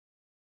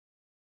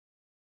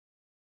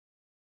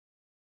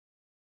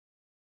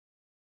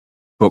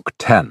Book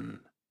 10.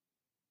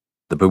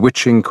 The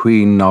Bewitching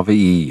Queen of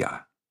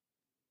Aeaea.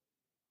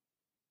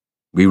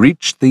 We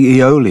reached the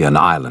Aeolian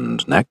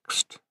island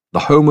next, the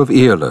home of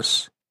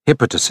Aeolus,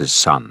 Hippotas'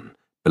 son,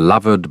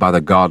 beloved by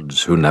the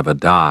gods who never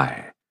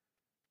die.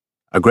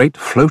 A great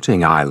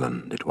floating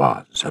island it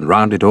was, and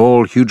round it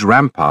all huge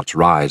ramparts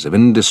rise of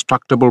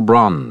indestructible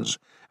bronze,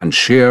 and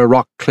sheer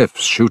rock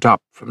cliffs shoot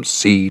up from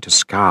sea to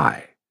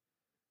sky.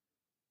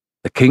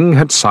 The king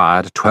had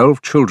sired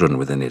 12 children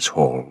within his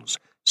halls,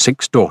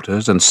 6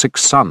 daughters and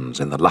 6 sons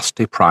in the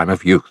lusty prime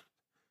of youth.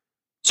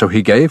 So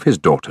he gave his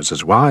daughters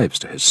as wives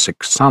to his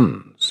 6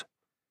 sons.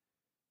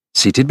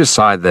 Seated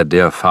beside their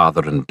dear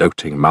father and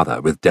doting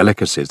mother, with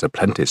delicacies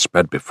aplenty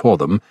spread before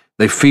them,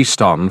 they feast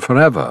on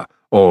forever.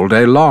 All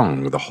day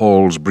long the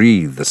halls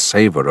breathe the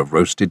savour of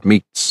roasted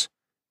meats,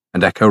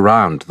 and echo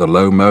round to the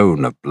low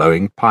moan of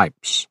blowing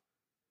pipes.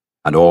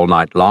 And all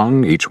night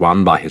long, each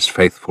one by his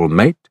faithful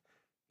mate,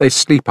 they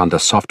sleep under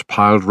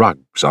soft-piled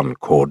rugs on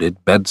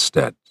corded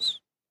bedsteads.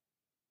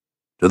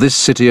 To this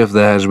city of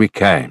theirs we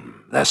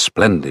came, their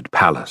splendid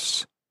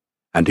palace,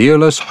 and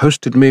Aeolus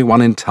hosted me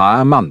one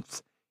entire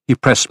month. He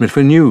pressed me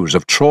for news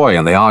of Troy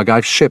and the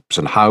Argive ships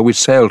and how we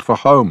sailed for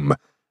home,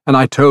 and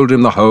I told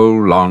him the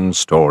whole long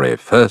story,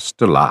 first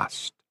to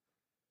last.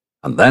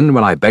 And then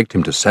when I begged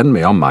him to send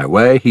me on my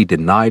way, he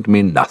denied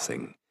me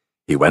nothing.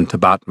 He went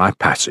about my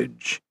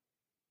passage.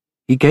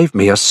 He gave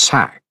me a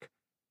sack,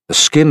 the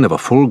skin of a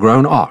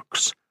full-grown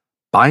ox,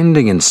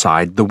 binding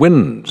inside the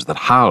winds that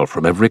howl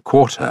from every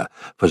quarter,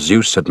 for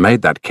Zeus had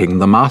made that king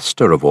the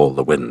master of all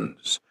the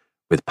winds,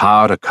 with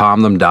power to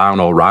calm them down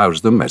or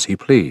rouse them as he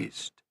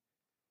pleased.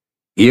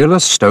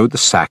 Aeolus stowed the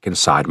sack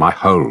inside my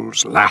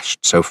holes,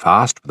 lashed so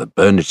fast with a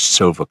burnished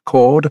silver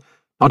cord,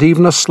 not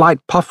even a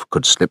slight puff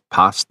could slip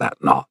past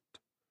that knot.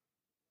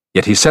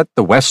 Yet he set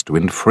the west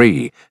wind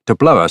free to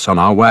blow us on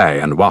our way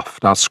and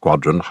waft our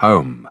squadron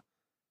home.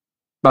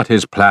 But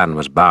his plan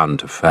was bound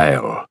to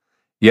fail.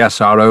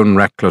 Yes, our own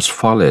reckless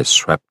folly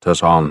swept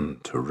us on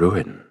to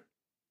ruin.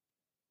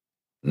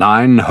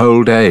 9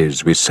 whole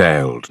days we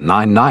sailed,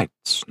 9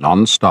 nights,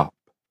 non-stop.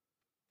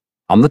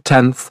 On the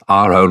 10th,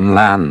 our own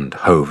land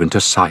hove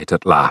into sight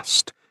at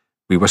last.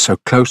 We were so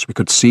close we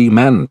could see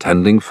men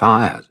tending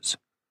fires.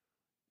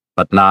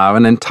 But now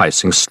an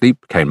enticing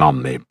sleep came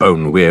on me,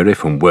 bone-weary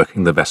from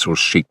working the vessel's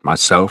sheet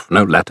myself,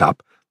 no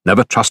let-up,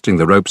 never trusting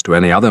the ropes to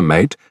any other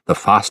mate, the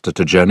faster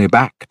to journey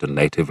back to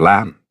native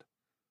land.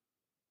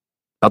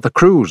 But the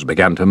crews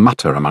began to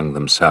mutter among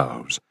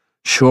themselves,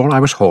 sure I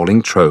was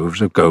hauling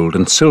troves of gold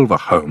and silver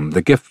home,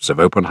 the gifts of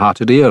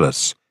open-hearted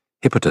Aeolus,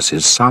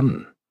 Hippotas'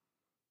 son.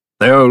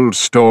 The old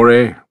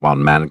story,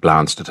 one man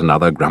glanced at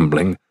another,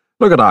 grumbling.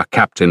 Look at our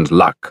captain's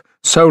luck,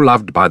 so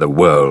loved by the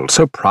world,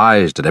 so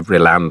prized at every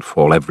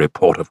landfall, every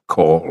port of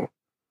call.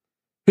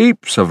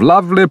 Heaps of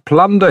lovely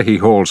plunder he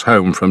hauls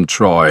home from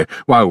Troy,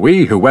 while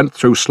we who went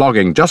through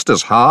slogging just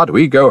as hard,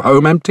 we go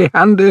home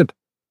empty-handed.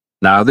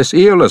 Now this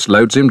Aeolus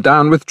loads him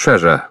down with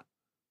treasure.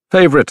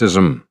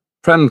 Favoritism,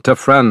 friend to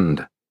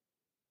friend.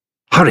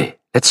 Hurry,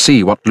 let's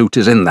see what loot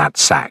is in that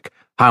sack.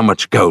 How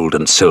much gold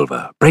and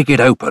silver? Break it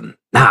open,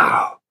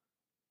 now.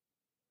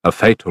 A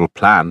fatal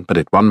plan, but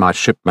it won my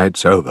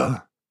shipmates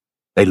over.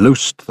 They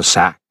loosed the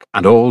sack,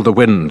 and all the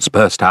winds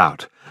burst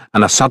out,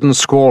 and a sudden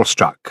squall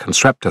struck and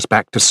swept us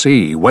back to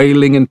sea,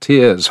 wailing in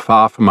tears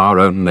far from our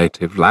own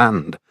native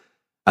land.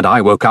 And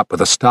I woke up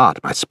with a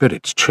start, my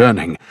spirits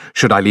churning.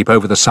 Should I leap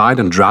over the side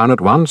and drown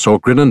at once, or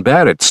grin and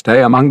bear it,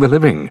 stay among the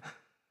living?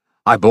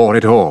 I bore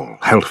it all,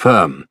 held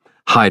firm,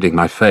 hiding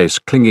my face,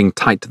 clinging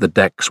tight to the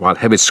decks, while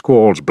heavy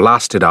squalls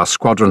blasted our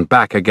squadron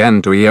back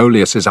again to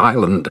Aeolus'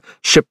 island,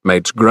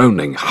 shipmates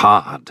groaning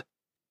hard.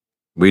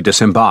 We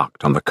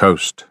disembarked on the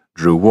coast,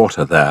 drew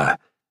water there,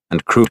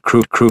 and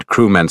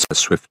crewmen to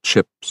swift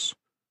ships.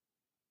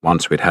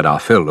 Once we'd had our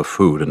fill of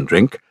food and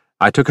drink,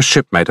 I took a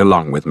shipmate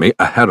along with me,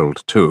 a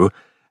herald too,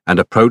 and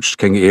approached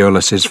King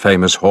Aeolus'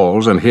 famous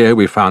halls, and here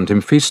we found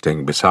him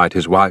feasting beside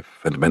his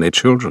wife and many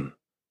children.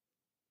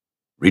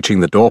 Reaching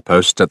the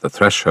doorpost at the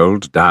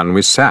threshold, down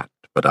we sat,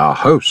 but our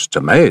host,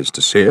 amazed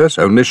to see us,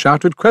 only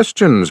shouted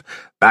questions.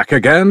 Back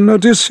again,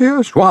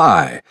 Odysseus?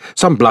 Why?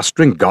 Some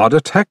blustering god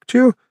attacked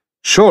you?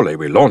 Surely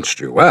we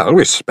launched you well,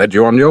 we sped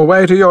you on your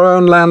way to your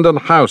own land and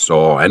house,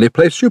 or any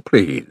place you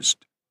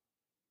pleased.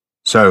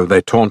 So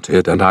they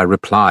taunted, and I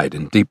replied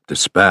in deep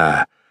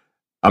despair.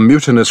 A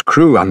mutinous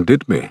crew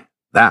undid me,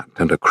 that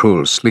and a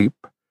cruel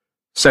sleep.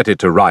 Set it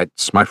to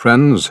rights, my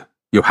friends,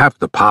 you have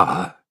the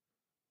power.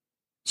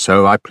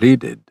 So I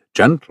pleaded,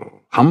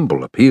 gentle,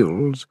 humble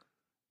appeals,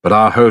 but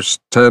our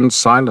host turned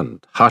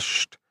silent,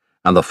 hushed,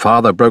 and the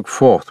father broke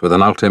forth with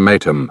an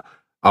ultimatum.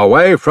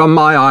 Away from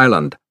my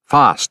island,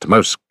 fast,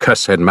 most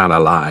cursed man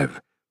alive.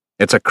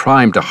 It's a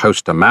crime to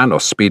host a man or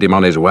speed him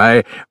on his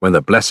way when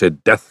the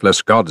blessed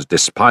deathless gods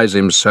despise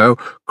him so,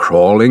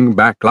 crawling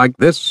back like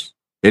this.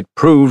 It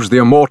proves the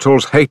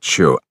immortals hate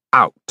you.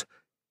 Out.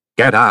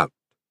 Get out.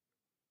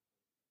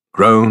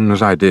 Groan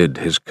as I did,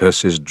 his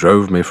curses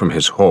drove me from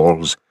his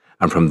halls,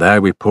 and from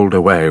there we pulled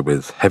away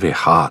with heavy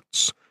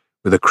hearts,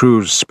 with the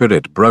crew's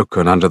spirit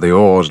broken under the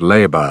oars'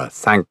 labour,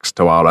 thanks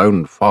to our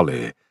own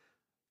folly,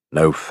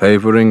 no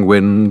favouring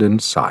wind in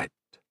sight.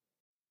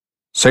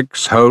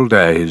 6 whole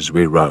days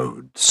we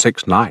rowed,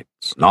 6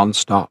 nights,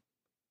 non-stop.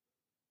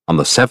 On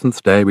the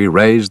 7th day we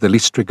raised the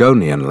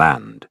Listrygonian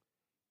land,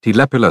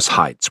 Telepilus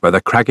heights where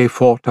the craggy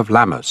fort of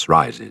Lammas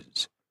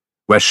rises,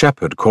 where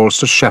shepherd calls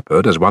to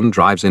shepherd as one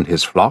drives in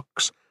his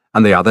flocks,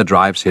 and the other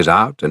drives his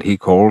out, and he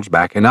calls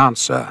back in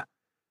answer,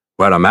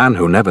 where a man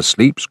who never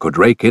sleeps could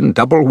rake in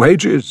double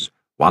wages,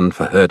 one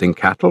for herding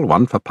cattle,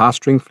 one for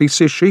pasturing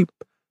fleecy sheep,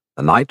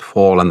 the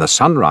nightfall and the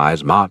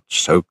sunrise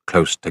march so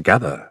close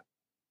together.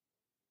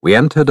 We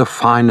entered a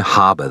fine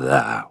harbour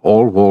there,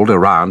 all walled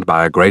around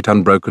by a great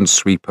unbroken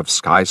sweep of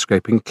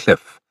skyscraping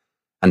cliff,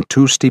 and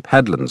 2 steep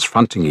headlands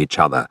fronting each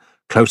other,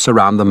 close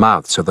around the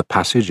mouth so the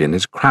passage in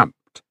is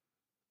cramped.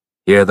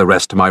 Here the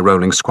rest of my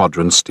rolling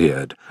squadron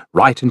steered,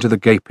 right into the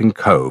gaping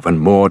cove and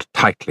moored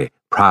tightly,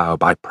 prow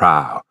by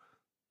prow.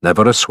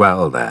 Never a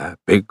swell there,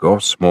 big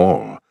or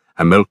small,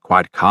 a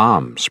milk-white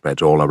calm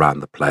spreads all around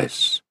the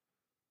place.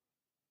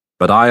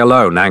 But I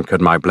alone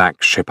anchored my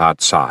black ship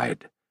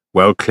outside,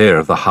 well clear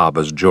of the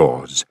harbour's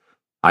jaws.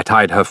 I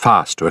tied her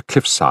fast to a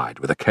cliffside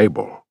with a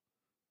cable.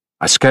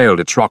 I scaled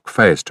its rock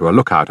face to a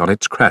lookout on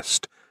its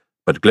crest,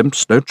 but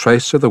glimpsed no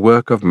trace of the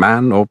work of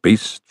man or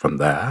beast from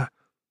there.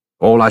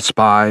 All I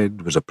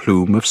spied was a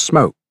plume of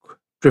smoke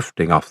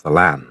drifting off the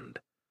land.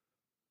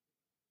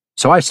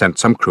 So I sent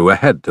some crew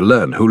ahead to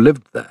learn who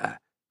lived there,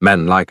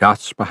 men like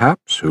us,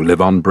 perhaps, who live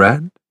on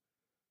bread.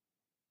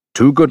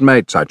 2 good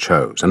mates I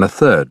chose, and a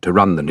 3rd to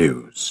run the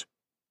news.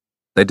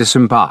 They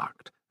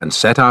disembarked and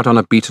set out on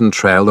a beaten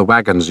trail the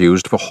wagons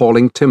used for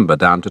hauling timber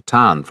down to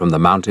town from the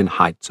mountain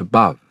heights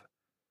above.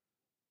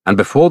 And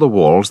before the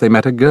walls they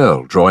met a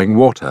girl drawing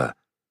water,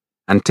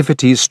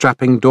 Antiphates'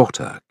 strapping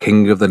daughter,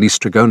 king of the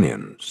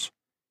Listrygonians.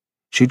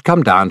 She'd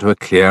come down to a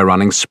clear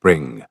running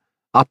spring,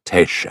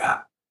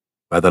 Artacia,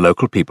 where the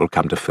local people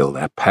come to fill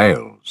their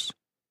pails.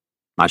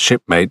 My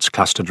shipmates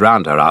clustered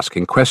round her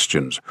asking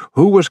questions.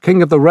 Who was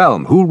king of the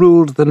realm? Who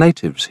ruled the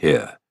natives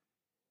here?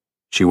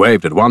 She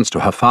waved at once to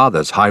her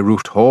father's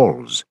high-roofed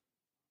halls.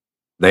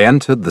 They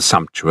entered the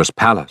sumptuous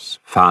palace,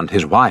 found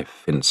his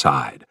wife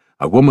inside,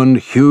 a woman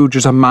huge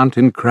as a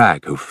mountain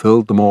crag who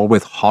filled them all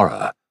with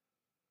horror.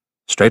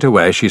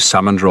 Straightway she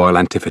summoned royal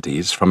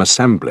Antiphates from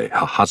assembly,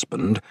 her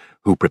husband,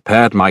 who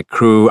prepared my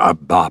crew a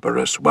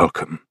barbarous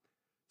welcome.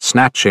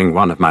 Snatching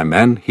one of my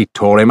men, he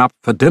tore him up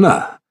for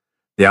dinner.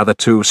 The other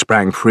 2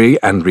 sprang free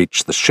and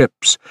reached the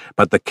ships,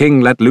 but the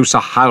king let loose a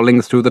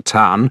howling through the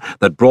town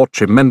that brought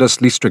tremendous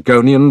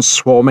Listrygonians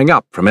swarming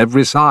up from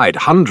every side,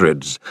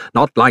 hundreds,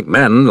 not like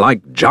men,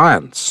 like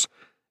giants.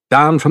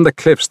 Down from the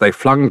cliffs they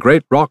flung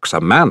great rocks a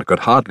man could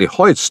hardly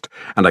hoist,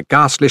 and a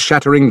ghastly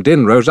shattering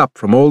din rose up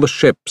from all the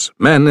ships,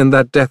 men in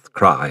their death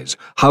cries,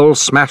 hulls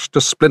smashed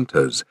to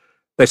splinters.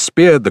 They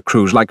speared the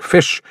crews like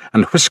fish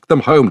and whisked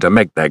them home to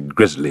make their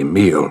grisly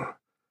meal.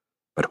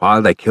 But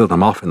while they killed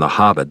them off in the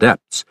harbour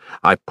depths,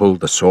 I pulled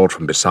the sword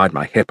from beside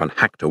my hip and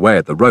hacked away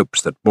at the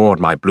ropes that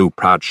moored my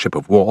blue-prowed ship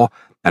of war,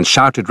 and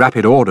shouted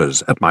rapid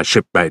orders at my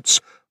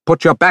shipmates,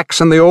 "Put your backs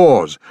in the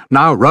oars,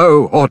 now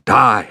row or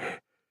die!"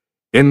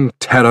 In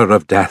terror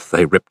of death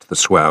they ripped the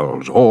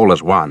swells, all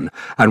as one,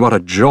 and what a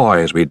joy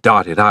as we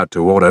darted out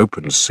toward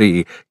open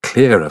sea,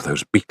 clear of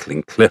those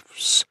beetling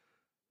cliffs.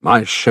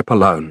 My ship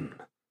alone.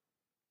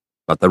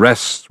 But the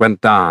rest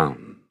went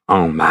down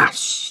en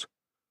masse.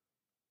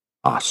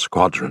 Our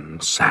squadron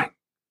sank.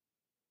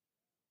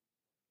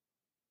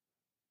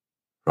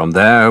 From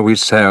there we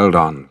sailed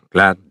on,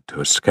 glad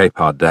to escape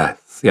our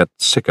death, yet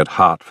sick at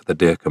heart for the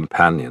dear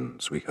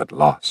companions we had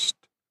lost.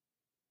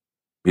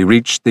 We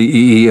reached the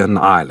Aeaean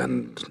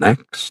island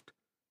next,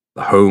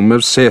 the home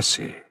of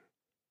Circe,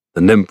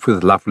 the nymph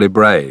with lovely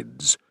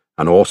braids,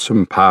 an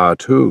awesome power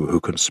too,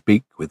 who can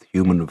speak with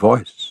human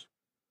voice,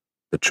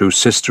 the true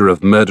sister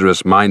of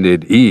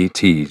murderous-minded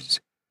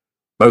Aeetes.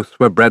 Both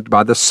were bred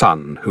by the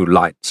sun who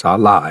lights our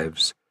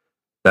lives.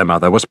 Their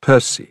mother was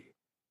Perse,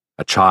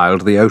 a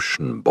child the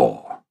ocean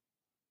bore.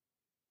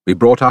 We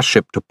brought our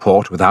ship to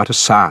port without a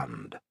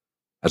sound,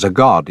 as a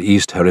god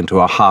eased her into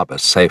a harbour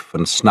safe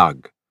and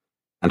snug,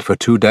 and for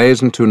 2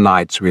 days and 2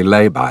 nights we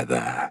lay by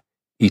there,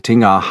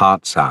 eating our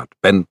hearts out,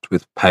 bent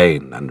with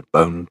pain and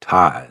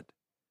bone-tired.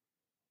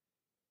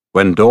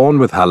 When dawn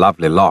with her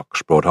lovely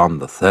locks brought on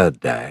the 3rd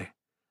day,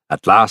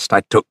 at last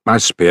I took my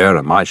spear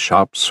and my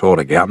sharp sword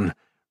again,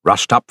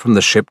 rushed up from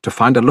the ship to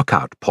find a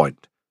lookout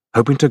point,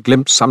 hoping to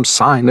glimpse some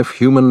sign of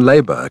human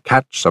labour,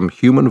 catch some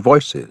human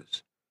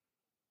voices.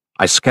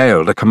 I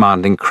scaled a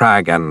commanding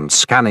crag and,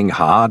 scanning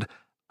hard,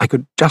 I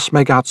could just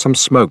make out some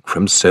smoke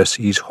from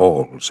Circe's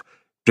halls,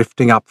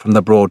 drifting up from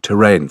the broad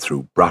terrain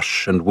through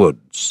brush and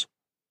woods.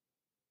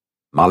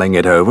 Mulling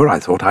it over, I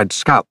thought I'd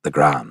scout the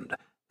ground.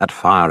 That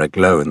fire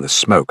aglow in the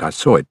smoke, I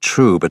saw it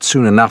true, but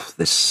soon enough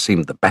this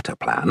seemed the better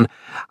plan.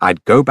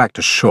 I'd go back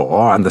to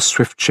shore, and the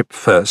swift ship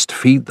first,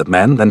 feed the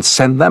men, then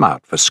send them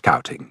out for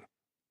scouting.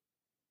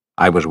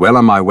 I was well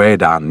on my way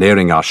down,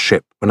 nearing our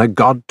ship, when a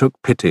god took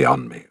pity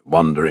on me,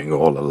 wandering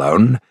all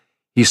alone.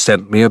 he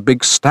sent me a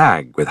big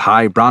stag with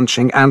high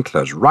branching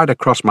antlers right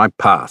across my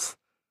path.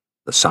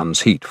 The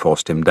sun's heat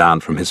forced him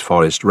down from his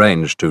forest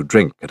range to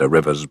drink at a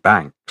river's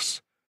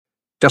banks.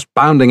 Just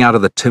bounding out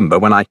of the timber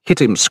when I hit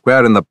him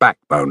square in the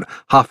backbone,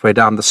 halfway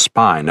down the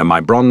spine, and my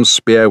bronze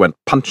spear went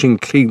punching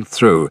clean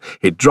through,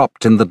 he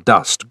dropped in the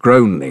dust,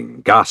 groaning,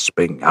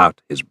 gasping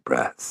out his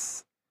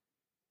breath.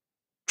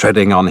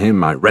 Treading on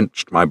him, I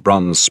wrenched my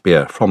bronze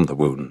spear from the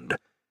wound,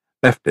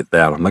 left it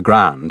there on the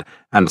ground,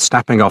 and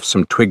snapping off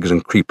some twigs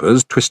and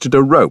creepers, twisted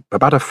a rope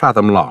about a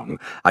fathom long.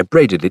 I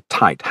braided it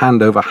tight,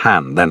 hand over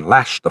hand, then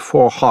lashed the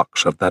 4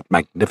 hocks of that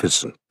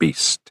magnificent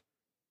beast.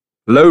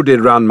 Loaded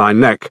round my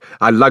neck,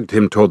 I lugged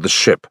him toward the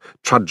ship,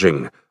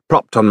 trudging,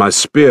 propped on my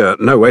spear,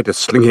 no way to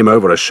sling him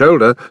over a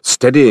shoulder,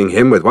 steadying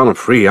him with one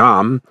free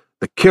arm.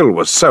 The kill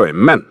was so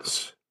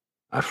immense.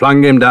 I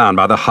flung him down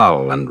by the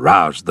hull and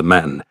roused the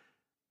men,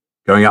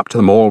 going up to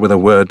them all with a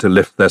word to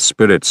lift their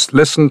spirits.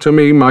 Listen to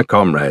me, my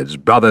comrades,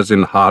 brothers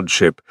in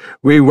hardship.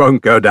 We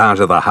won't go down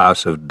to the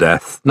house of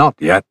death, not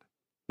yet,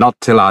 not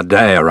till our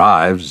day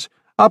arrives.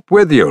 Up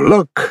with you,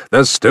 look,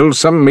 there's still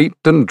some meat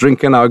and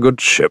drink in our good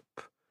ship.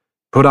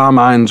 Put our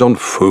minds on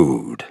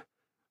food.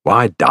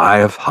 Why die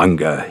of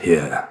hunger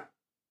here?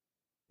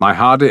 My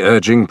hardy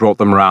urging brought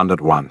them round at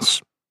once.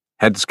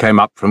 Heads came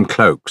up from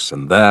cloaks,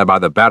 and there by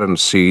the barren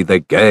sea they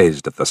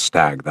gazed at the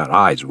stag, their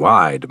eyes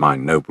wide, my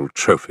noble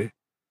trophy.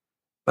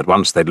 But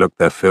once they'd looked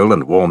their fill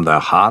and warmed their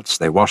hearts,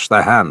 they washed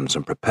their hands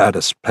and prepared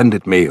a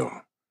splendid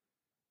meal.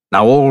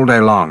 Now all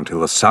day long,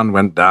 till the sun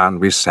went down,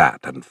 we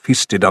sat and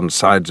feasted on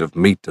sides of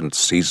meat and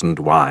seasoned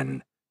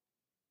wine.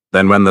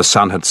 Then when the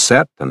sun had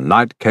set and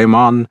night came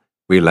on,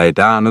 we lay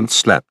down and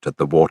slept at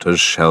the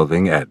water's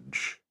shelving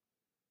edge.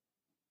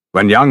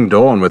 When young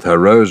Dawn with her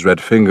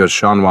rose-red fingers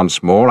shone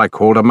once more, I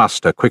called a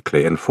muster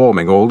quickly,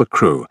 informing all the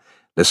crew,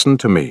 Listen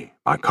to me,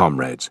 my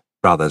comrades,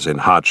 brothers in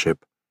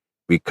hardship.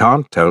 We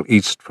can't tell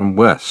east from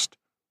west,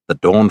 the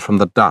dawn from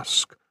the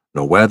dusk,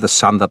 nor where the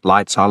sun that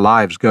lights our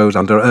lives goes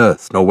under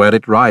earth, nor where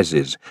it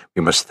rises.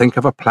 We must think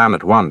of a plan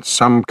at once,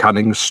 some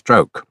cunning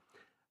stroke.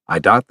 I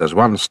doubt there's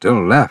one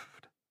still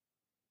left.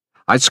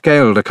 I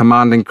scaled a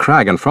commanding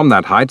crag, and from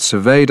that height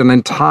surveyed an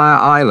entire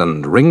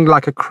island, ringed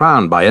like a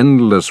crown by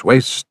endless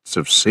wastes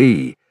of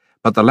sea.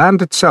 But the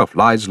land itself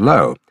lies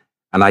low,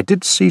 and I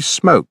did see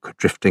smoke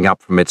drifting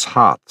up from its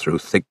heart through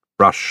thick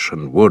brush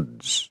and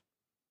woods.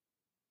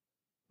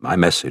 My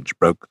message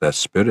broke their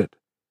spirit,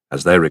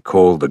 as they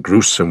recalled the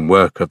gruesome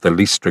work of the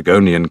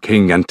Laestrygonian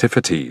king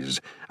Antiphates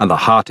and the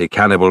hearty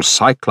cannibal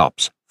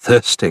Cyclops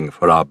thirsting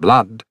for our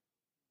blood.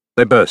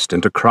 They burst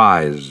into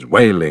cries,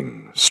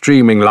 wailing,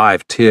 streaming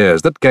live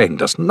tears that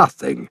gained us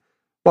nothing.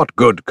 What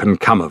good can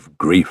come of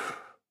grief?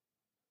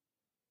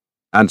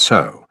 And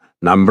so,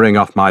 numbering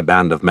off my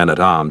band of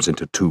men-at-arms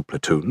into 2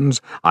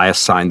 platoons, I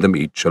assigned them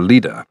each a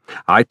leader.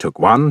 I took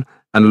one,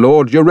 and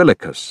Lord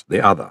Eurylochus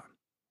the other.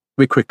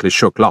 We quickly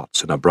shook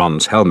lots in a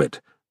bronze helmet.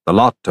 The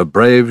lot of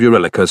brave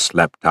Eurylochus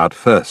leapt out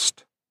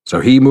first,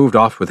 so he moved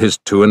off with his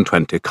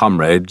 22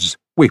 comrades,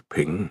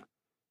 weeping,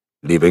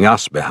 leaving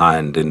us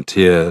behind in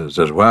tears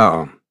as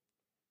well.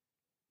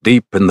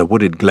 Deep in the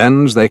wooded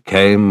glens they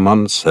came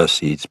on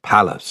Circe's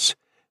palace,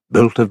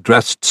 built of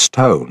dressed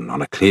stone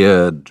on a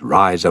cleared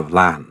rise of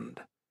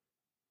land.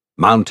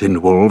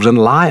 Mountain wolves and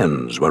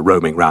lions were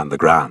roaming round the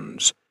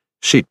grounds.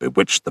 She'd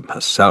bewitched them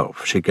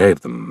herself, she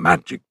gave them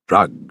magic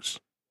drugs.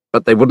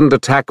 But they wouldn't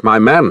attack my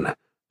men.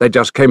 They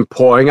just came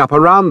pawing up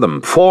around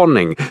them,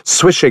 fawning,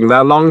 swishing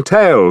their long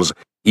tails,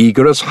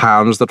 eager as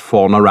hounds that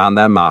fawn around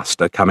their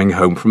master coming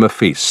home from a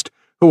feast,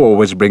 who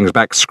always brings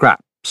back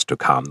scraps to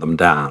calm them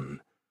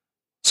down.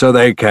 So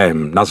they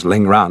came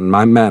nuzzling round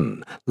my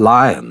men,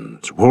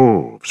 lions,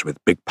 wolves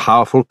with big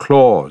powerful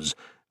claws,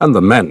 and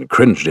the men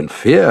cringed in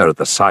fear at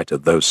the sight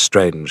of those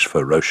strange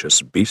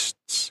ferocious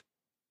beasts.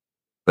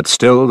 But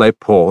still they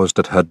paused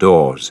at her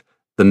doors,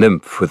 the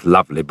nymph with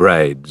lovely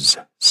braids,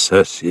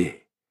 Circe,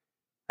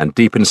 and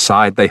deep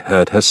inside they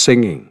heard her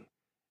singing,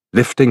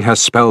 lifting her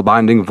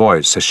spellbinding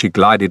voice as she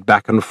glided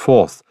back and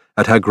forth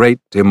at her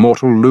great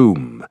immortal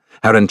loom,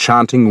 her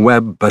enchanting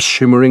web a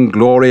shimmering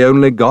glory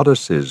only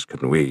goddesses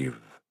can weave.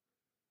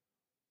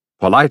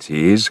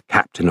 Polites,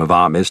 captain of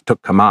armies,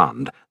 took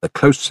command, the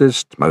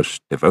closest,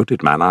 most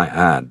devoted man I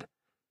had.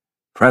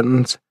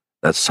 Friends,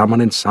 there's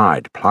someone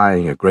inside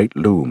plying a great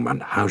loom,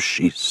 and how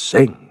she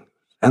sings,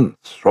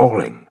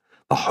 enthralling.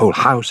 The whole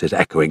house is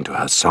echoing to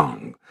her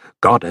song,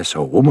 goddess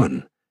or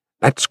woman.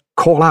 Let's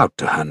call out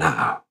to her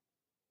now.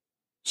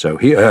 So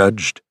he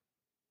urged,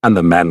 and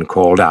the men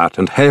called out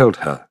and hailed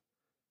her.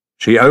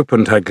 She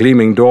opened her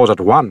gleaming doors at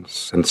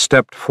once and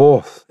stepped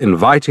forth,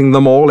 inviting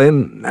them all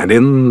in, and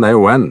in they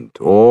went,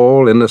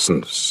 all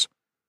innocence.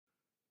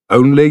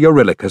 Only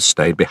Eurylochus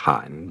stayed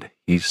behind.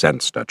 He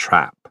sensed a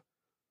trap.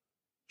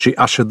 She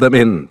ushered them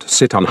in to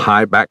sit on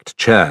high-backed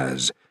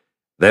chairs.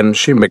 Then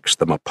she mixed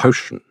them a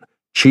potion,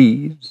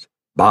 cheese,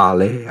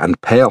 barley, and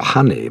pale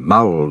honey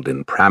mulled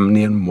in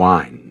Pramnian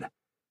wine.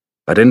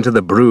 But into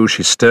the brew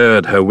she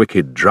stirred her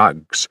wicked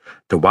drugs,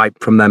 to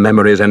wipe from their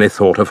memories any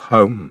thought of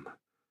home.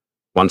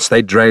 Once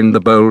they drained the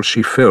bowl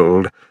she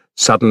filled,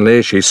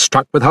 Suddenly she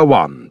struck with her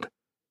wand,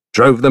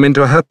 drove them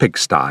into her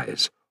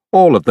pigsties,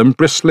 all of them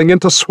bristling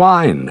into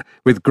swine,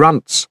 with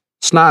grunts,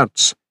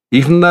 snouts,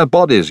 even their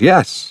bodies,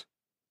 yes,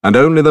 and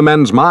only the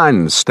men's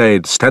minds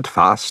stayed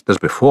steadfast as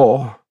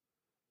before.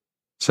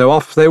 So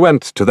off they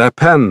went to their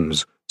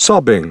pens,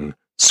 sobbing,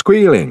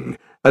 squealing,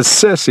 as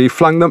Circe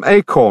flung them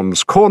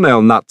acorns,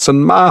 cornel nuts,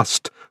 and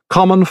mast,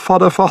 common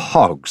fodder for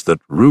hogs that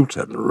root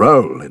and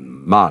roll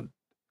in mud.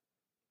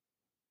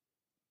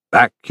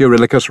 Back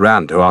Eurylochus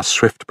ran to our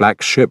swift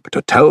black ship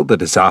to tell the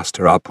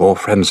disaster our poor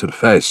friends had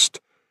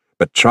faced,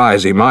 but try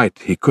as he might,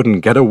 he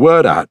couldn't get a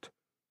word out.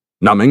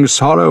 Numbing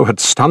sorrow had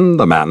stunned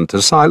the man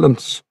to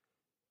silence.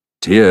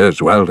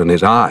 Tears welled in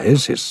his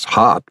eyes, his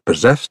heart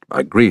possessed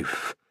by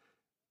grief.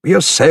 We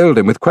assailed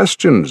him with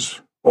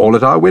questions, all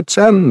at our wits'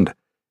 end,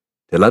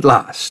 till at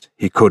last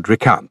he could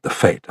recount the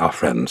fate our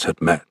friends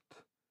had met.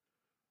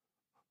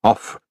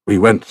 Off we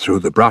went through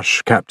the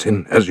brush,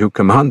 Captain, as you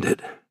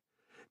commanded.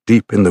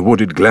 Deep in the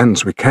wooded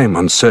glens we came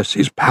on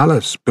Circe's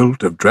palace,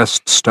 built of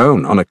dressed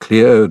stone on a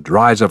cleared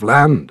rise of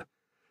land.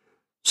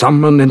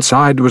 Someone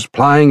inside was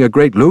plying a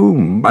great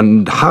loom,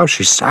 and how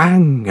she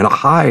sang in a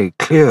high,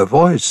 clear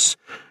voice.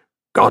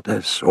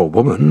 Goddess or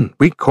woman,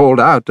 we called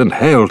out and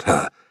hailed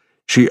her.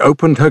 She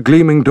opened her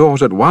gleaming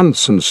doors at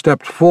once and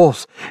stepped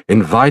forth,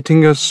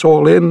 inviting us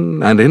all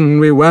in, and in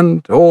we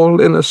went,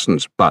 all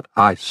innocence. But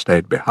I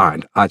stayed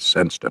behind. I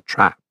sensed a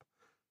trap.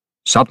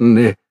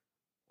 Suddenly,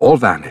 all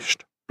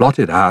vanished,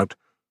 blotted out.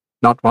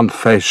 Not one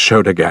face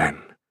showed again,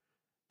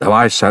 though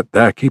I sat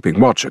there keeping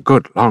watch a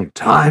good long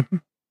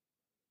time.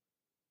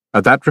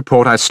 At that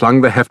report I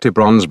slung the hefty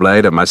bronze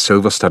blade of my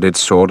silver-studded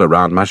sword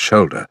around my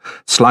shoulder,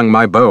 slung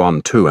my bow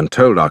on too, and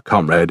told our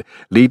comrade,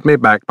 "Lead me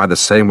back by the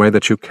same way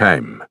that you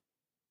came."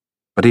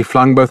 But he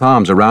flung both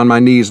arms around my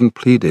knees and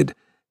pleaded,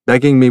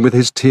 begging me with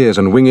his tears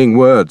and winging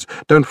words,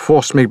 "Don't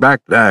force me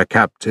back there,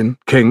 Captain,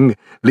 King.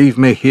 Leave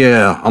me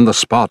here, on the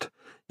spot.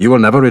 You will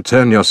never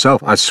return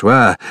yourself, I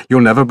swear.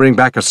 You'll never bring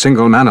back a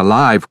single man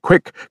alive.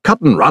 Quick,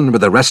 cut and run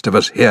with the rest of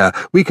us here.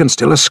 We can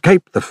still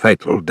escape the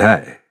fatal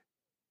day."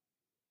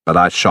 But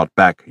I shot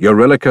back,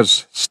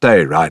 "Eurylochus,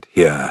 stay right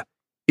here.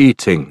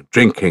 Eating,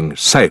 drinking,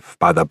 safe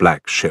by the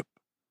black ship.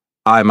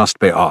 I must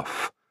be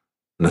off.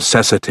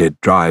 Necessity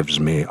drives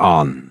me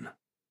on."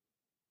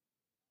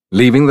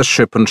 Leaving the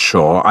ship and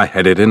shore, I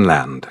headed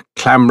inland,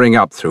 clambering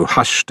up through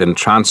hushed,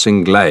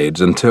 entrancing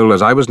glades until,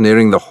 as I was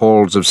nearing the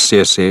halls of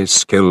Circe,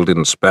 skilled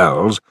in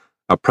spells,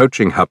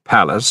 approaching her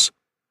palace,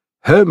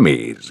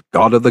 Hermes,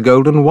 god of the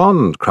golden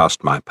wand,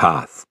 crossed my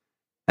path,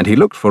 and he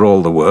looked for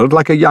all the world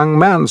like a young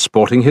man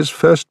sporting his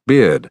first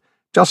beard,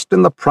 just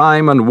in the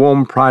prime and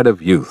warm pride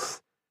of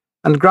youth,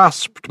 and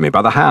grasped me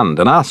by the hand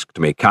and asked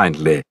me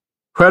kindly,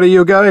 "Where are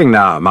you going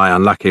now, my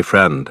unlucky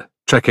friend?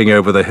 Trekking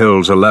over the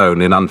hills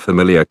alone in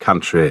unfamiliar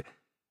country,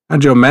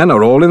 and your men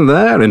are all in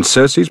there, in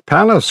Circe's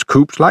palace,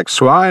 cooped like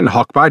swine,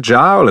 hock by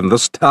jowl in the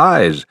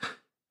sties.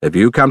 Have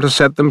you come to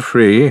set them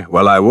free?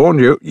 Well, I warn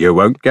you, you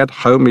won't get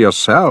home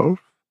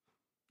yourself.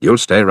 You'll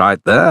stay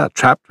right there,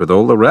 trapped with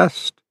all the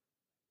rest.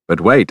 But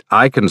wait,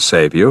 I can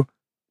save you,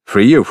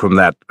 free you from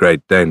that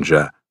great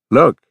danger.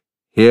 Look,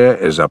 here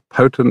is a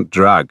potent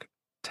drug.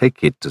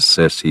 Take it to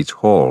Circe's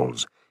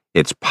halls.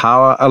 Its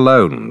power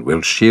alone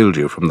will shield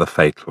you from the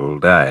fatal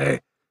day.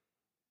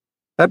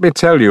 Let me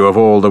tell you of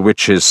all the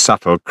witch's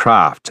subtle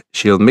craft.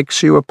 She'll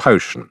mix you a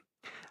potion,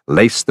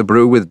 lace the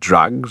brew with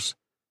drugs,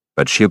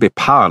 but she'll be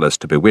powerless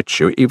to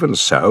bewitch you. Even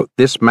so,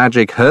 this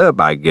magic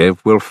herb I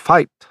give will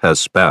fight her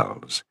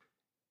spells.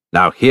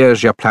 Now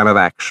here's your plan of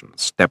action,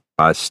 step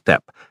by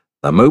step.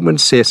 The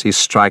moment Circe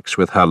strikes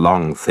with her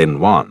long, thin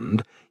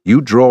wand,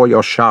 you draw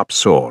your sharp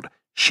sword,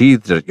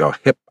 sheathed at your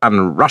hip,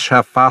 and rush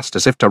her fast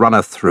as if to run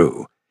her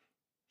through.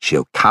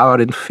 She'll cower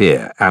in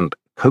fear and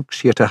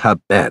coax you to her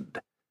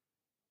bed.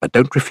 But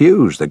don't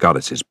refuse the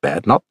goddess's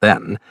bed, not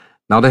then,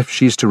 not if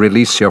she's to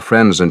release your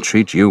friends and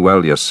treat you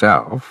well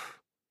yourself.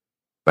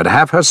 But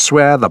have her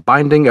swear the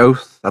binding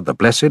oath of the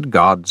blessed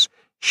gods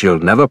she'll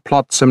never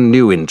plot some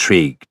new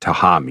intrigue to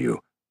harm you,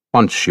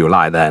 once you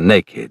lie there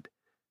naked.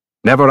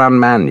 Never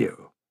unman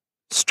you,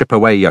 strip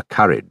away your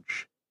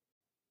courage."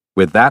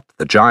 With that,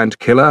 the giant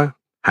killer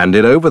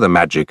handed over the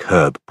magic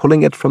herb,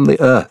 pulling it from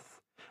the earth,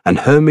 and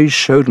Hermes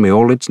showed me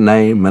all its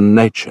name and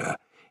nature.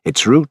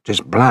 Its root is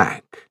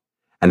black,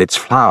 and its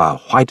flower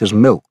white as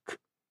milk,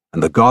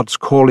 and the gods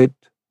call it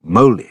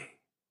moly.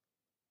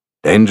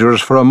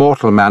 Dangerous for a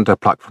mortal man to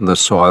pluck from the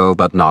soil,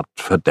 but not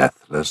for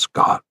deathless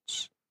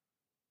gods.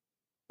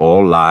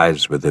 All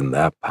lies within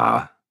their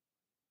power.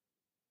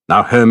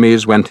 Now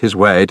Hermes went his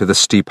way to the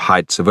steep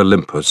heights of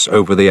Olympus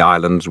over the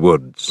island's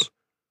woods,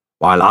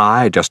 while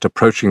I, just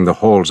approaching the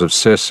halls of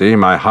Circe,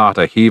 my heart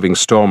a heaving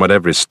storm at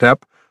every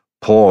step,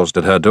 paused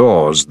at her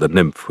doors, the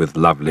nymph with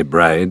lovely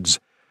braids.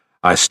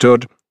 I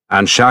stood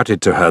and shouted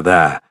to her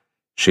there.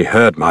 She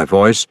heard my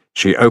voice.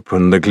 She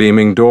opened the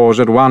gleaming doors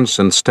at once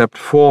and stepped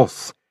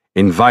forth,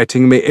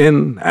 inviting me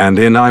in, and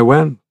in I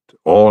went,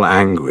 all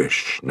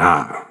anguish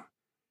now.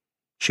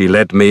 She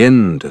led me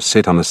in to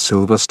sit on a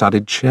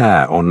silver-studded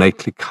chair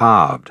ornately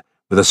carved,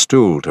 with a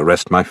stool to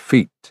rest my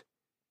feet.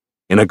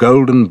 In a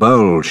golden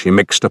bowl she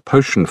mixed a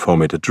potion for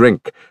me to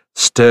drink,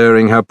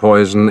 stirring her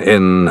poison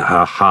in,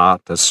 her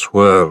heart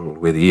a-swirl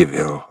with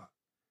evil.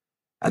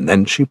 And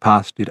then she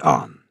passed it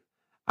on.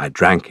 I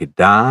drank it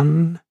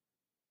down,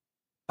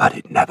 but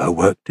it never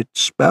worked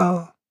its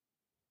spell.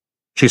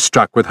 She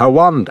struck with her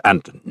wand,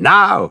 and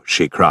 "Now,"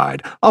 she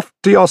cried, "off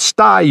to your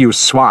sty, you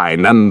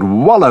swine,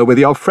 and wallow with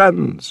your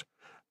friends."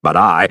 But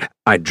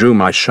I drew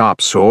my sharp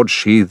sword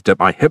sheathed at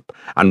my hip,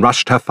 and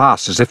rushed her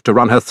fast as if to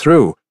run her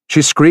through.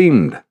 She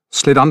screamed,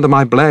 slid under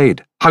my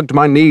blade, hugged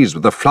my knees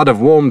with a flood of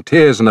warm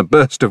tears and a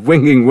burst of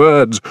winging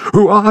words.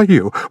 "Who are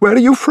you? Where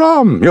are you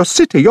from? Your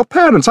city, your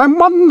parents? I'm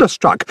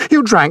wonderstruck.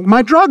 You drank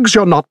my drugs.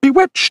 You're not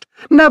bewitched.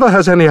 Never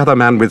has any other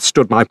man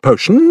withstood my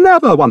potion.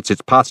 Never. Once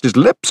it's passed his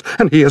lips,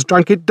 and he has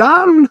drunk it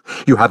down.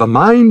 You have a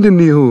mind in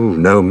you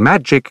no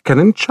magic can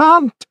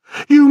enchant.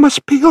 You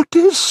must be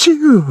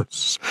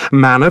Odysseus,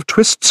 man of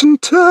twists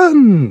and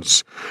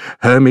turns.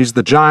 Hermes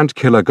the giant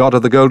killer, god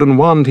of the golden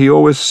wand, he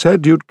always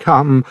said you'd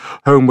come,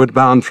 homeward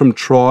bound from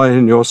Troy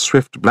in your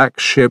swift black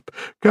ship.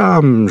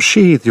 Come,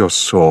 sheathe your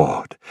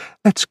sword.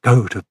 Let's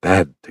go to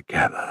bed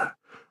together.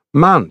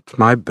 Mount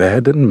my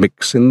bed and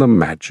mix in the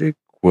magic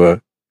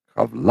work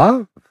of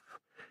love.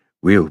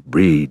 We'll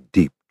breed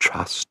deep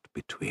trust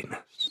between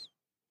us."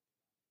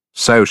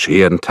 So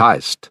she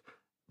enticed,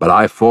 but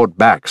I fought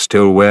back,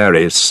 still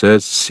wary.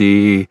 "Circe,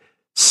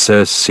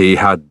 Circe,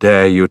 how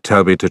dare you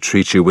tell me to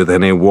treat you with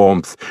any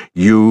warmth?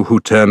 You who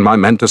turned my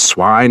men to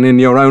swine in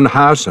your own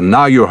house, and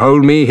now you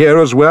hold me here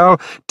as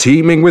well?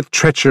 Teeming with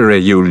treachery,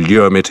 you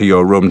lure me to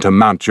your room to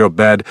mount your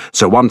bed,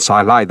 so once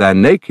I lie there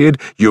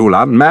naked, you'll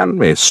unman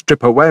me,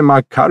 strip away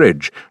my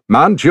courage.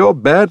 Mount your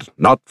bed?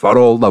 Not for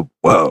all the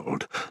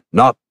world.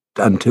 Not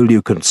until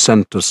you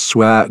consent to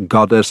swear,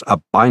 goddess, a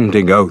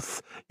binding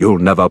oath. You'll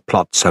never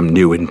plot some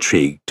new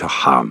intrigue to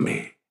harm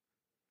me."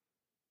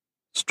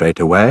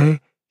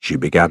 Straightway she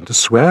began to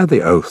swear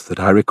the oath that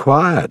I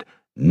required.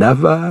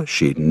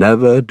 She'd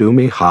never do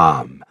me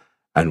harm,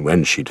 and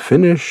when she'd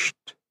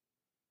finished,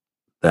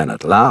 then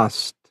at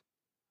last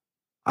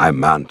I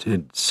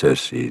mounted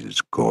Circe's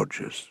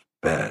gorgeous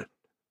bed.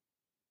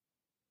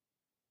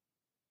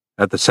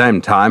 At the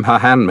same time her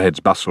handmaids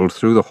bustled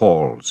through the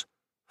halls,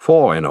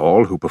 4 in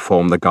all who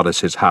performed the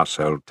goddess's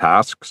household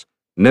tasks,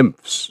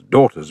 nymphs,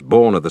 daughters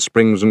born of the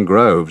springs and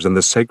groves and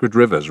the sacred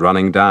rivers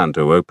running down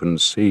to open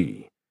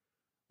sea.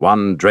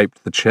 One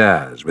draped the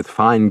chairs with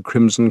fine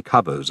crimson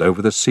covers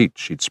over the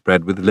seats she'd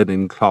spread with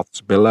linen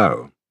cloths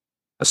below.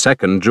 A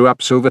second drew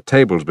up silver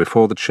tables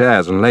before the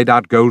chairs and laid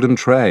out golden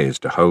trays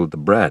to hold the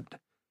bread.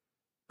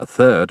 A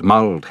third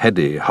mulled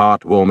heady,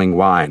 heart-warming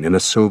wine in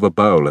a silver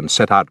bowl and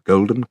set out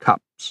golden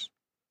cups.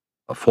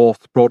 A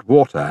fourth brought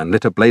water and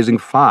lit a blazing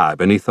fire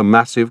beneath a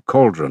massive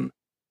cauldron.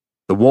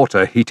 The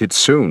water heated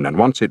soon, and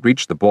once it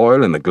reached the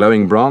boil in the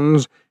glowing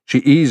bronze, she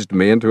eased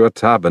me into a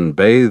tub and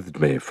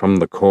bathed me from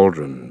the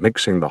cauldron,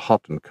 mixing the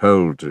hot and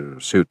cold to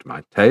suit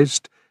my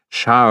taste,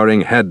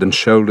 showering head and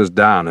shoulders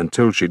down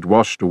until she'd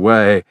washed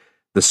away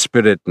the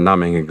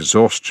spirit-numbing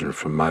exhaustion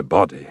from my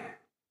body.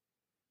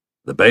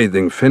 The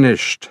bathing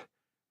finished,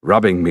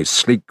 rubbing me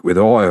sleek with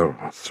oil,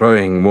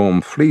 throwing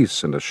warm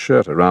fleece and a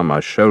shirt around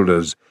my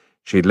shoulders,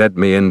 she led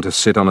me in to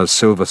sit on a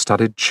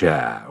silver-studded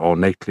chair,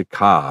 ornately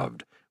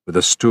carved, with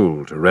a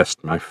stool to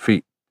rest my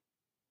feet.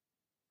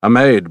 A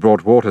maid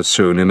brought water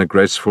soon in a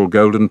graceful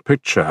golden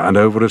pitcher, and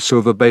over a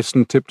silver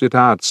basin tipped it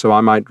out so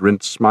I might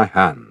rinse my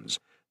hands,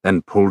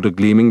 then pulled a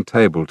gleaming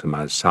table to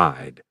my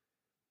side.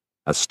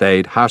 A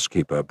staid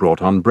housekeeper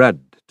brought on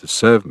bread to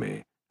serve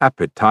me,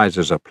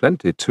 appetizers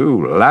aplenty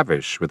too,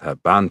 lavish with her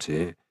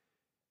bounty.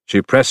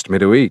 She pressed me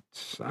to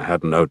eat. I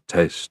had no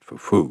taste for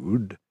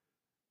food.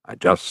 I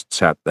just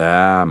sat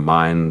there,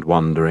 mind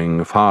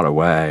wandering far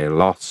away,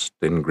 lost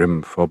in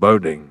grim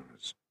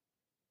forebodings.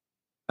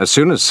 As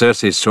soon as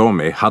Circe saw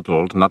me,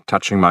 huddled, not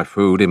touching my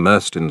food,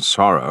 immersed in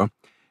sorrow,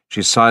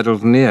 she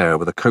sidled near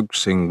with a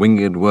coaxing,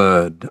 winged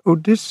word.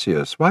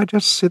 "Odysseus, why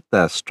just sit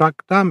there,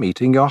 struck dumb,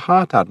 eating your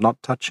heart out,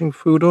 not touching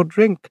food or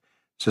drink?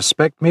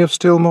 Suspect me of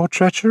still more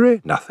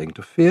treachery? Nothing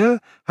to fear.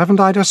 Haven't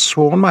I just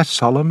sworn my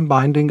solemn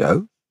binding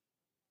oath?"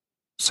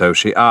 So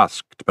she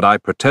asked, but I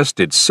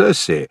protested.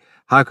 "Circe,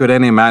 how could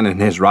any man in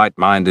his right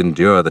mind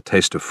endure the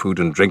taste of food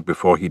and drink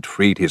before he'd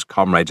freed his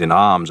comrades in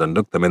arms and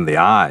looked them in the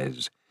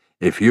eyes?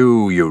 If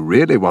you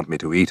really want me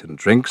to eat and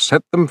drink,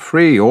 set them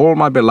free, all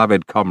my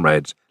beloved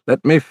comrades.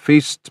 Let me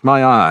feast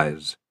my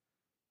eyes."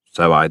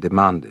 So I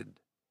demanded.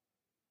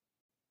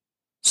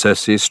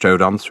 Circe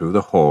strode on through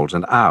the halls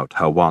and out,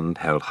 her wand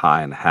held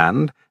high in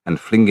hand, and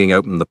flinging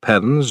open the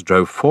pens,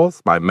 drove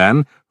forth my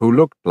men, who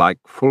looked like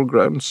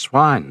full-grown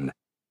swine.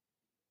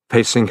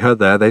 Facing her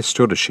there they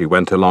stood as she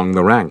went along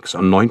the ranks,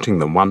 anointing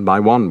them one by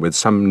one with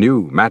some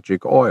new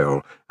magic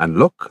oil, and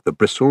look, the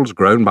bristles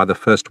grown by the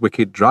first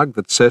wicked drug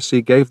that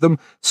Circe gave them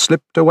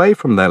slipped away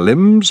from their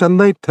limbs, and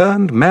they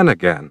turned men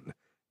again,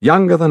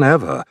 younger than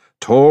ever,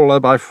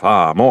 taller by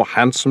far, more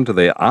handsome to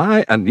the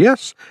eye, and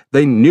yes,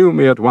 they knew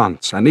me at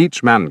once, and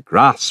each man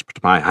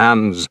grasped my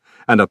hands,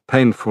 and a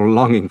painful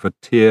longing for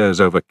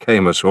tears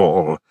overcame us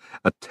all.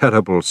 a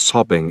terrible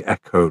sobbing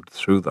echoed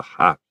through the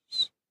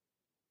house.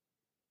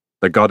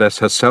 The goddess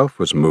herself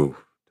was moved,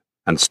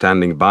 and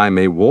standing by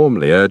me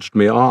warmly urged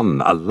me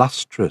on, a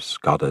lustrous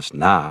goddess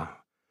now.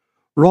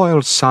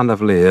 Royal son of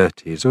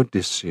Laertes,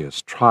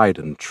 Odysseus, tried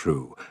and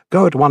true,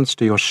 go at once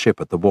to your ship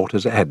at the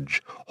water's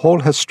edge, haul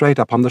her straight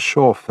up on the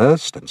shore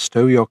first, and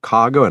stow your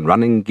cargo and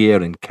running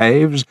gear in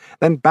caves,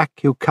 then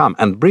back you come,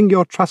 and bring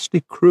your trusty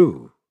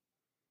crew.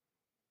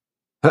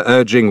 Her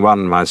urging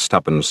won my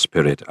stubborn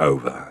spirit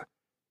over.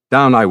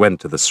 Down I went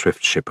to the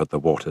swift ship at the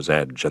water's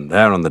edge, and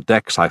there on the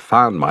decks I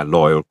found my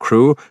loyal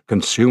crew,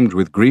 consumed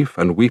with grief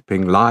and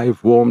weeping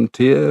live warm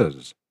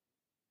tears.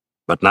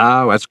 But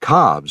now, as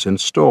calves in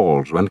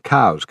stalls when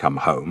cows come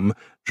home,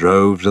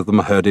 droves of them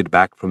herded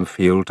back from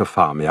field to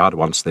farmyard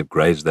once they've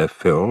grazed their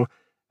fill,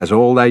 as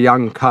all their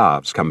young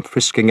calves come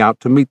frisking out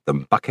to meet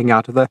them, bucking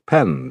out of their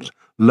pens,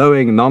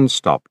 lowing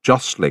non-stop,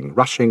 jostling,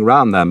 rushing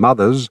round their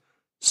mothers,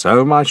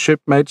 so my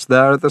shipmates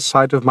there at the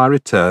sight of my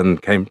return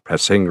came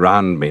pressing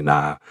round me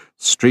now,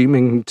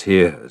 streaming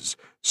tears,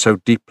 so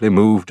deeply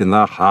moved in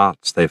their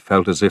hearts they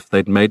felt as if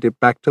they'd made it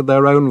back to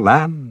their own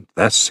land,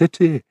 their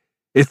city,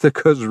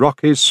 Ithaca's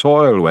rocky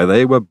soil where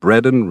they were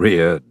bred and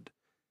reared.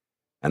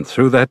 And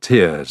through their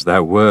tears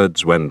their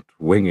words went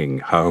winging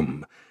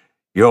home.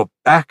 You're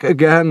back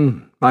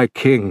again, my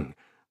king,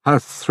 how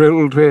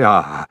thrilled we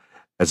are,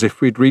 as if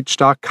we'd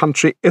reached our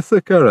country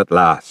Ithaca at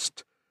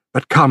last.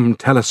 But come,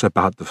 tell us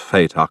about the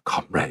fate our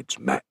comrades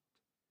met.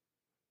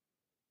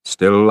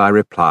 Still I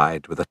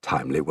replied with a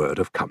timely word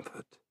of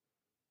comfort.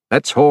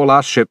 Let's haul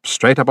our ship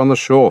straight up on the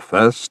shore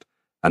first,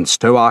 and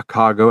stow our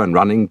cargo and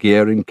running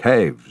gear in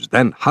caves.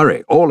 Then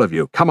hurry, all of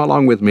you, come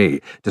along with me,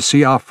 to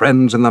see our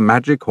friends in the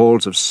magic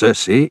halls of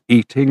Circe,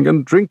 eating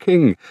and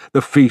drinking.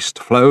 The feast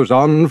flows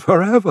on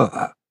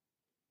forever.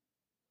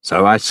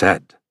 So I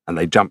said, and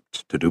they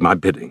jumped to do my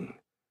bidding.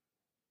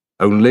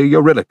 Only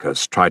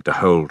Eurylochus tried to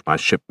hold my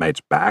shipmates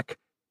back,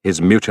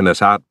 his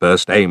mutinous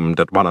outburst aimed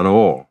at one and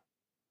all.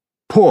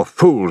 Poor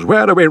fools,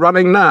 where are we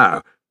running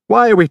now?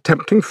 Why are we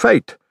tempting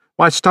fate?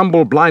 Why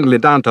stumble blindly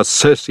down to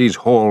Circe's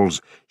halls?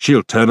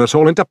 She'll turn us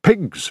all into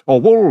pigs, or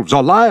wolves,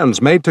 or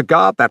lions made to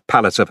guard that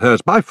palace of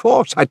hers by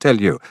force, I tell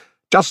you.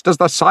 Just as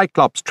the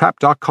Cyclops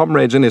trapped our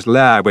comrades in his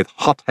lair with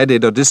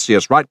hot-headed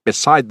Odysseus right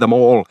beside them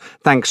all,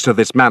 thanks to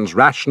this man's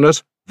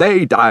rashness,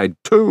 they died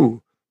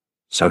too.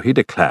 So he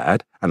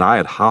declared, and I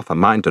had half a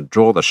mind to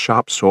draw the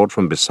sharp sword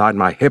from beside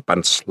my hip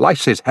and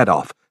slice his head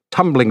off,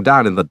 tumbling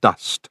down in the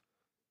dust.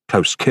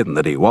 Close kin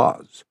that he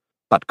was.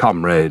 But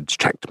comrades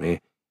checked me,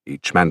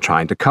 each man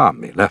trying to calm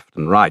me left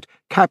and right.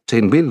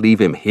 Captain, we'll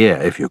leave him here,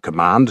 if you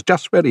command,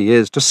 just where he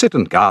is, to sit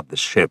and guard the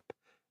ship.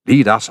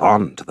 Lead us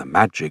on to the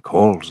magic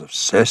halls of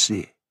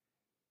Circe.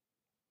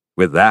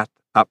 With that,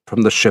 up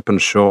from the ship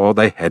and shore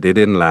they headed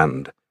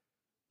inland.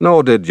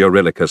 Nor did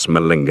Eurylochus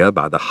malinger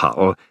by the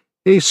hull.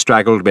 He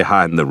straggled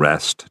behind the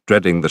rest,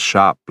 dreading the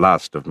sharp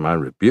blast of my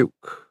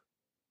rebuke.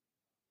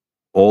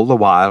 All the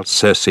while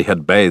Circe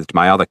had bathed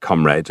my other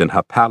comrades in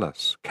her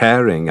palace,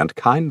 caring and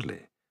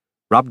kindly,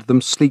 rubbed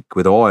them sleek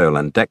with oil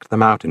and decked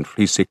them out in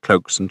fleecy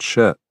cloaks and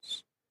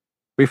shirts.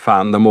 We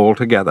found them all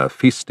together,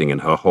 feasting in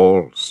her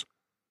halls.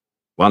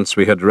 Once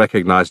we had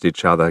recognized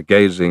each other,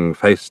 gazing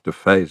face to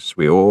face,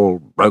 we all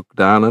broke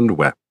down and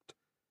wept,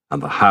 and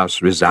the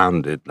house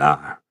resounded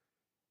now.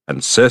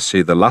 And Circe,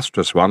 the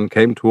lustrous one,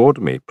 came toward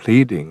me,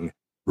 pleading,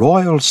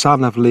 Royal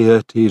son of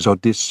Laertes,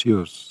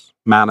 Odysseus,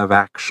 man of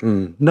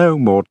action, no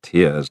more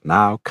tears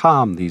now,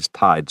 calm these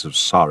tides of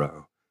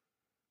sorrow.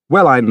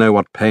 Well I know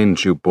what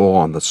pains you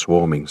bore on the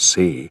swarming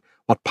sea,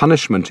 what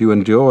punishment you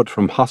endured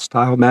from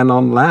hostile men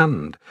on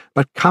land.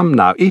 But come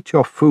now, eat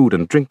your food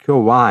and drink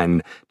your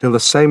wine, till the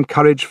same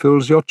courage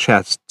fills your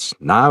chests,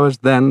 now as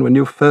then when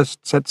you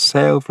first set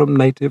sail from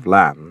native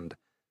land,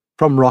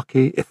 from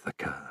rocky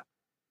Ithaca.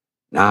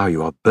 Now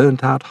you are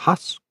burnt-out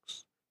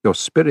husks, your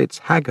spirits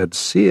haggard,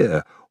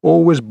 sere,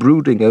 always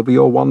brooding over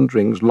your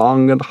wanderings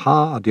long and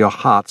hard, your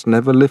hearts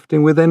never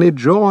lifting with any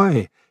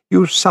joy.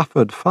 You've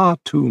suffered far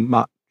too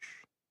much.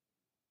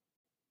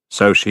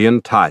 So she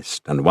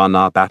enticed and won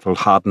our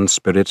battle-hardened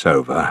spirits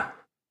over,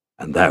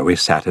 and there we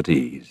sat at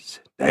ease,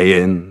 day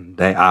in,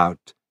 day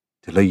out,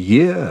 till a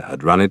year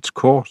had run its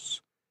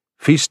course,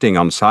 feasting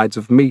on sides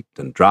of meat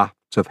and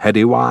draughts of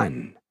heady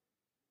wine.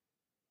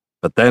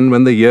 But then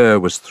when the year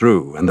was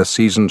through, and the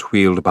seasons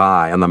wheeled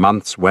by, and the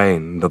months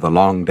waned, and the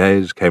long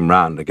days came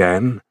round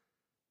again,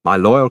 my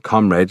loyal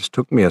comrades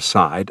took me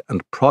aside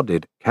and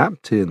prodded,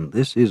 Captain,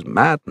 this is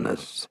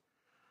madness.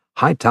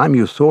 High time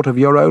you thought of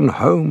your own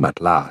home at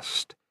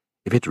last,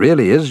 if it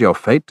really is your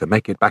fate to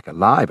make it back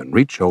alive and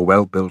reach your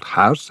well-built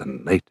house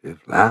and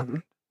native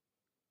land.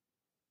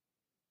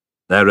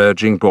 Their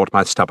urging brought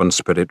my stubborn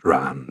spirit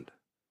round.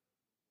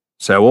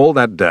 So all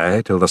that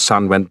day, till the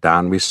sun went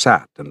down, we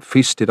sat and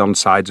feasted on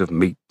sides of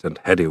meat and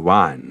heady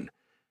wine.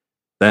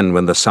 Then,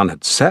 when the sun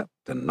had set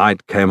and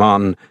night came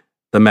on,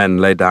 the men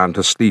lay down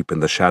to sleep in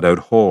the shadowed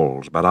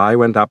halls, but I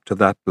went up to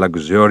that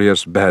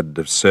luxurious bed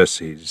of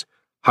Circe's,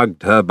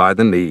 hugged her by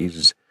the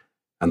knees,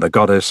 and the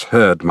goddess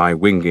heard my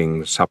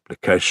winging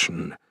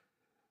supplication.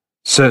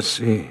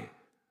 Circe,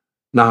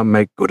 Now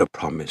make good a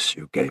promise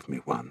you gave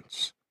me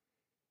once.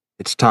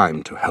 It's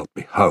time to help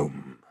me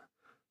home.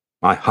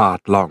 My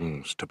heart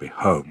longs to be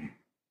home.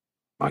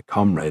 My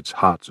comrades'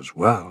 hearts as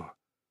well.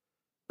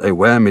 They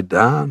wear me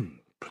down,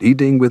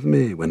 pleading with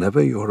me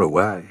whenever you're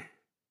away.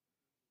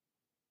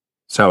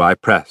 So I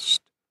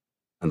pressed,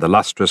 and the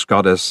lustrous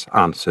goddess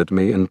answered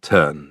me in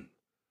turn.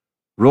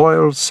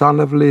 Royal son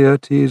of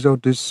Laertes,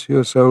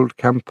 Odysseus, old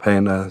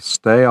campaigner,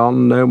 stay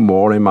on no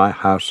more in my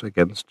house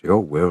against your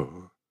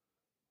will.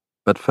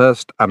 But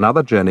first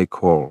another journey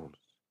calls.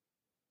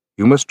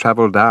 You must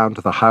travel down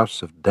to the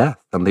house of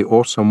death and the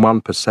awesome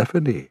one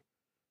Persephone,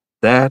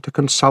 there to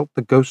consult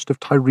the ghost of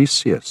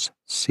Tiresias,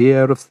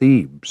 seer of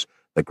Thebes,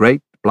 the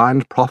great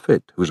blind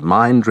prophet whose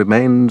mind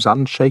remains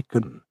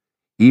unshaken.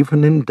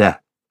 Even in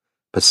death,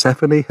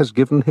 Persephone has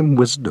given him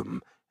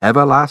wisdom,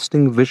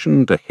 everlasting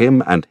vision to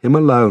him and him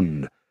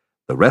alone.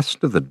 The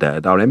rest of the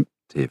dead are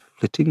empty,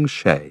 flitting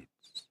shades.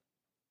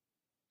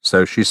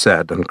 So she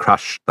said, and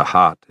crushed the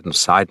heart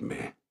inside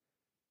me.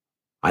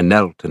 I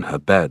knelt in her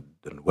bed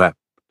and wept.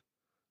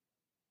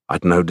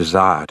 I'd no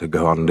desire to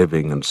go on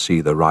living and see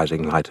the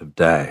rising light of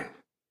day.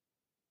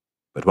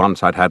 But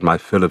once I'd had my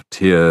fill of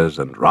tears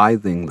and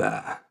writhing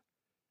there,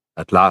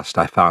 at last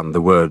I found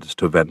the words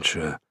to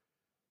venture,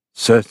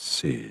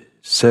 Circe,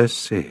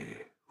 Circe,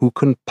 who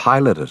can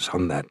pilot us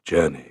on that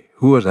journey?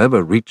 Who has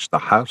ever reached the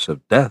house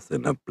of death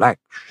in a black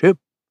ship?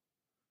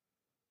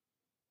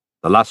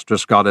 The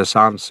lustrous goddess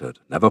answered,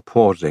 never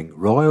pausing,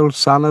 Royal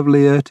son of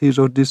Laertes,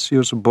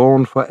 Odysseus,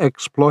 born for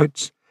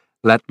exploits,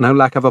 let no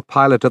lack of a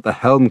pilot at the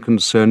helm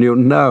concern you.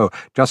 No,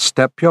 just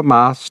step your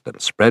mast and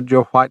spread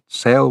your white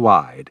sail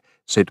wide.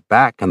 Sit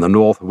back, and the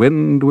north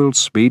wind will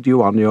speed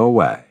you on your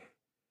way.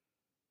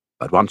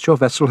 But once your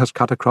vessel has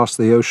cut across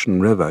the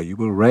ocean river, you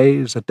will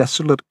raise a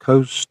desolate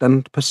coast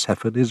and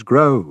Persephone's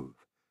grove,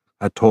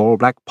 her tall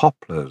black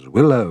poplars,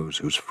 willows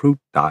whose fruit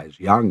dies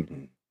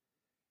young.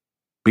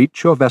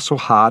 Beach your vessel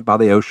hard by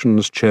the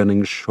ocean's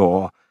churning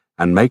shore,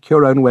 and make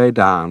your own way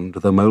down to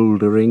the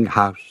mouldering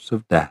house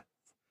of death.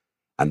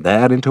 And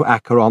there into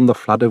Acheron, the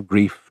flood of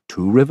grief,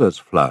 two rivers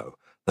flow,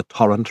 the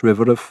torrent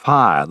river of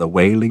fire, the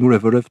wailing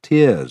river of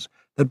tears,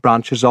 that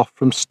branches off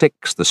from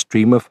Styx, the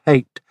stream of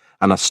hate,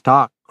 and a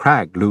stark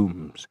crag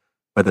looms,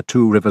 where the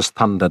two rivers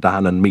thunder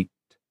down and meet.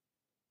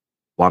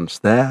 Once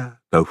there,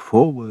 go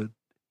forward,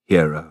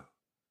 hero.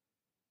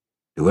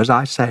 Do as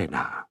I say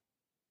now.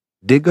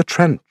 Dig a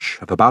trench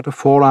of about a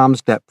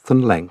forearm's depth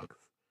and length,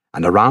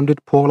 and around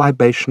it pour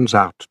libations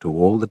out to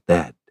all the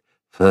dead,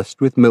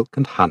 first with milk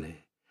and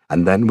honey,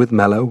 and then with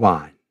mellow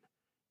wine,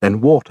 then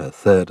water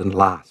third and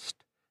last,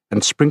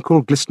 and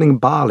sprinkle glistening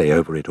barley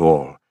over it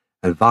all,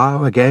 and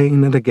vow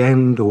again and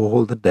again to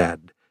all the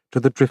dead, to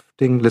the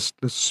drifting,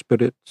 listless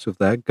spirits of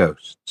their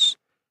ghosts,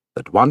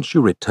 that once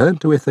you return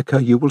to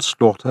Ithaca you will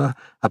slaughter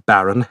a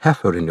barren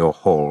heifer in your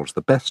halls,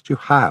 the best you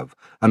have,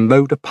 and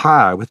load a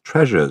pyre with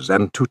treasures,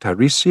 and to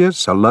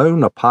Tiresias,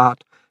 alone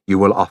apart, you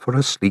will offer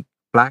a sleek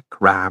black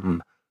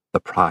ram, the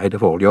pride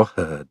of all your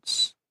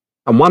herds.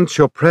 And once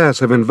your prayers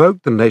have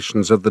invoked the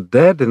nations of the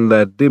dead in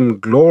their dim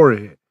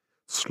glory,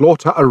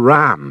 slaughter a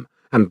ram,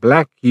 and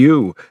black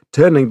you,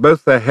 turning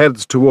both their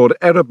heads toward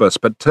Erebus,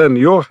 but turn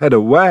your head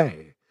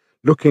away,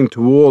 looking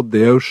toward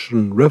the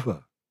ocean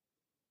river.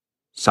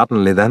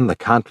 Suddenly then the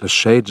countless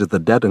shades of the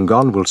dead and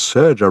gone will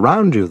surge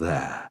around you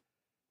there.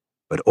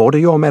 But order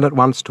your men at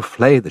once to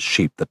flay the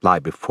sheep that lie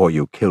before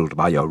you, killed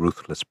by your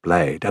ruthless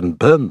blade, and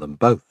burn them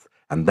both,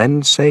 and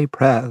then say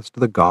prayers to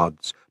the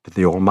gods, to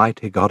the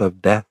almighty god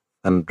of death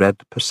and dread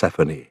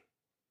Persephone.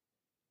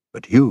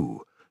 But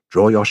you,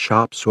 draw your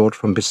sharp sword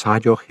from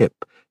beside your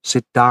hip,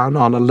 sit down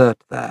on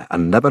alert there,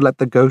 and never let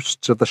the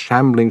ghosts of the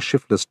shambling,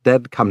 shiftless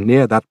dead come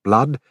near that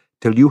blood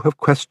till you have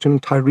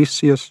questioned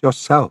Tiresias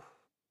yourself.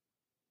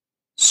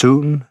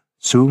 Soon,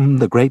 soon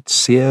the great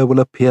seer will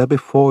appear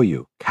before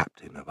you,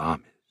 captain of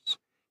armies.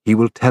 He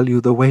will tell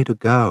you the way to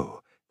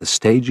go, the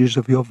stages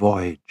of your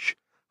voyage,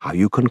 how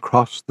you can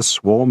cross the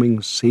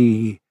swarming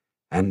sea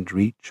and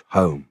reach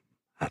home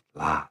at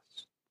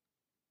last.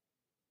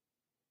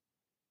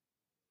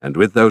 And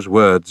with those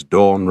words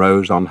dawn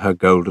rose on her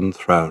golden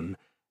throne,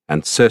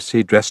 and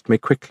Circe dressed me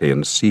quickly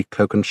in sea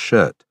cloak and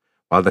shirt,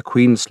 while the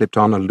queen slipped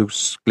on a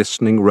loose,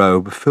 glistening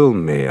robe,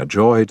 filmed me, a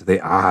joy to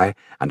the eye,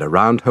 and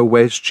around her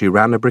waist she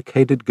ran a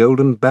brocaded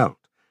golden belt,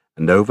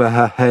 and over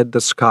her head a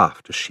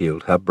scarf to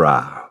shield her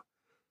brow.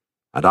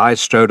 And I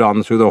strode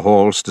on through the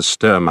halls to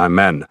stir my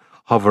men,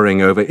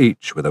 hovering over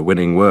each with a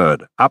winning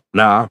word. Up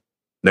now!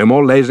 No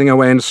more lazing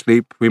away in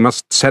sleep, we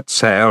must set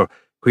sail.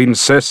 Queen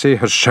Circe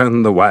has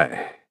shown the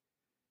way.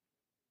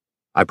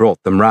 I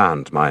brought them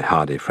round, my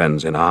hardy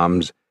friends in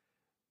arms,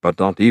 but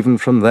not even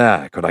from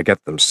there could I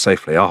get them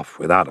safely off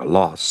without a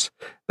loss.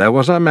 There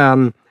was a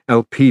man,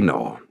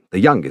 Elpenor, the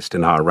youngest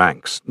in our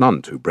ranks,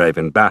 none too brave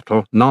in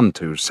battle, none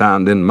too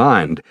sound in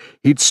mind.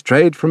 He'd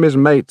strayed from his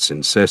mates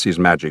in Circe's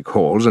magic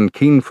halls, and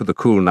keen for the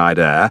cool night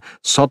air,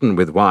 sodden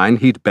with wine,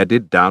 he'd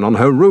bedded down on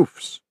her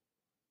roofs.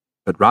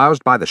 But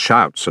roused by the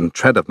shouts and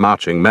tread of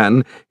marching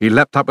men, he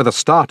leapt up with a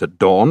start at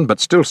dawn, but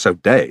still so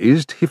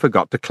dazed, he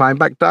forgot to climb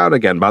back down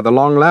again by the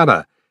long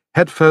ladder.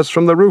 Head first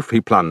from the roof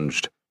he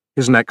plunged.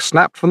 His neck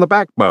snapped from the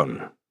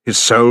backbone. His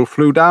soul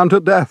flew down to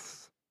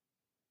death.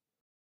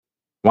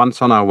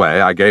 Once on our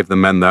way, I gave the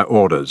men their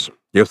orders.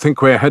 You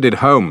think we're headed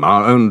home,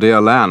 our own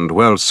dear land?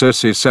 Well,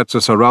 Circe sets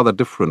us a rather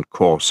different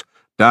course,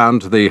 down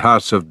to the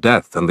house of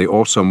death and the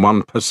awesome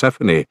one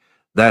Persephone,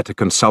 there to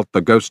consult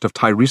the ghost of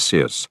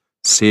Tiresias,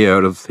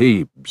 seer of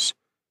Thebes.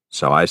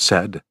 So I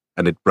said,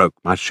 and it broke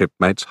my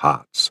shipmates'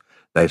 hearts.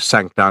 They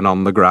sank down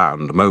on the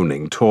ground,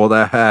 moaning, tore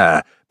their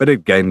hair, but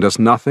it gained us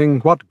nothing.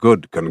 What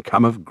good can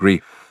come of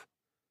grief?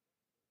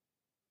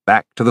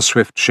 Back to the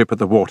swift ship at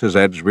the water's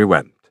edge we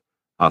went,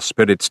 our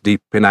spirits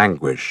deep in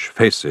anguish,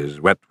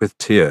 faces wet with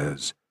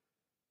tears.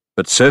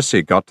 But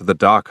Circe got to the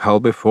dark hull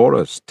before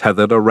us,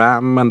 tethered a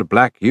ram and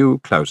black ewe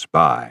close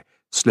by,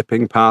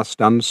 slipping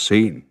past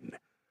unseen.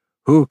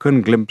 Who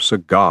can glimpse a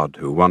god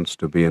who wants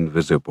to be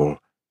invisible,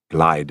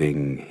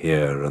 gliding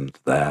here and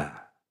there?